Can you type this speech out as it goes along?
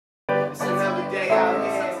out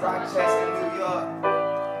here in Rochester, New York.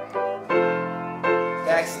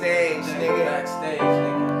 Backstage, nigga. Backstage,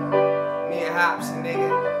 nigga. Me and Hopsin, nigga.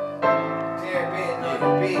 Jarren Benton on the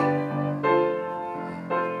beat.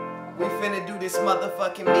 We finna do this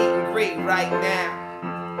motherfucking meet and greet right now.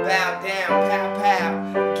 Bow down, pow pow.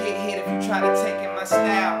 Get hit if you try to take in my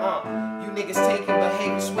style, You niggas taking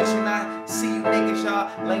behavior switching. I see you niggas, y'all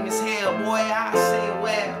lame as hell. Boy, I say it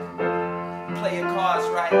well. Play your cards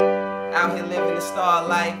right. Out here living the star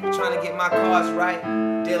life. Trying to get my cards right.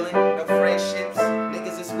 Dealing, no friendships.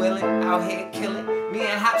 Niggas is willing. Out here killing. Me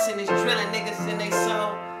and Hopsin is drilling niggas in they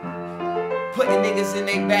soul. Putting niggas in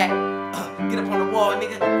they back. Get up on the wall,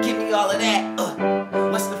 nigga. Give me all of that.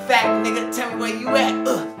 What's the fact, nigga? Tell me where you at.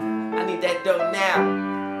 I need that dough now.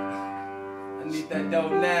 I need that dough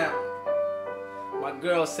now. My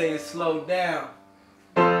girl saying slow down.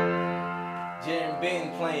 Jarren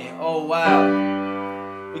Benton playing, oh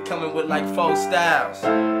wow. We coming with like 4 styles.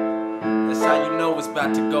 That's how you know it's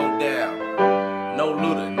about to go down. No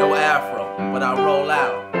looter, no afro, but I roll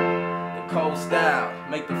out. The cold style,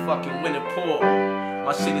 make the fucking winter pour.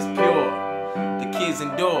 My shit is pure, the kids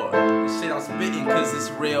endure. The shit I'm spitting cause it's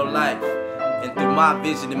real life. And through my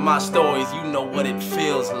vision and my stories, you know what it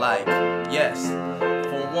feels like. Yes,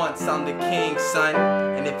 for once I'm the king, son.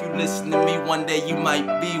 And if you listen to me one day, you might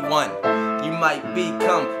be one. You might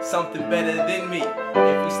become something better than me.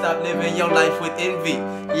 If you stop living your life with envy.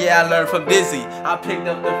 Yeah, I learned from Dizzy. I picked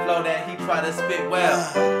up the flow that he tried to spit well.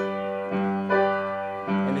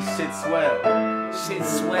 And the shit swell. Shit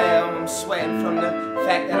swell, I'm sweating from the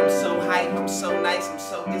fact that I'm so hype, I'm so nice, I'm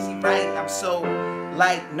so dizzy right, I'm so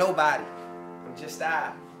like nobody. I'm just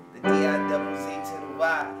I, the D-I-double-Z to the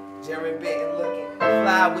Y. Jarren Benton looking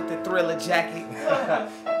fly with the Thriller jacket.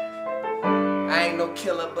 I ain't no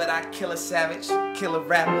killer, but I kill a savage. Kill a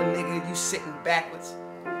rapper, nigga, you sitting backwards.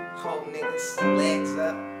 Hold niggas, legs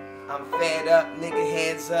up. I'm fed up, nigga,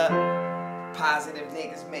 heads up. Positive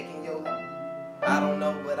niggas making your... I don't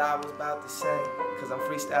know what I was about to say, cause I'm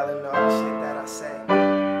freestyling all the shit that I say.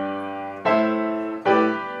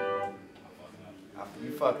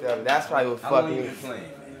 You fucked up. That's probably what fucked me. How long you been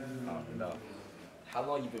playing, man? No. How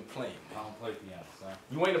long you been playing? I don't play piano, son.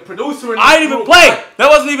 You ain't a producer in I ain't even play! That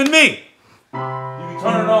wasn't even me! You can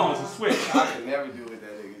turn it on, it's a switch. I could never do what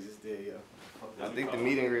that nigga just did, yo. I think the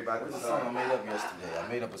meeting agreed about this song I made up yesterday. I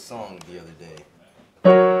made up a song the other day.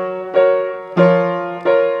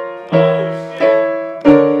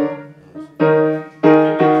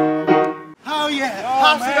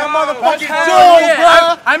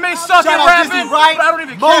 I may suck at rapping, right? but I don't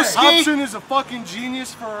even care. Hopsin is a fucking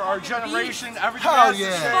genius for our generation. Everything Hell has yeah.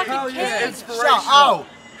 to say. Hell yeah. Shout out.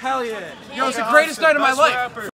 Hell yeah. Yo, it's the greatest night of my life.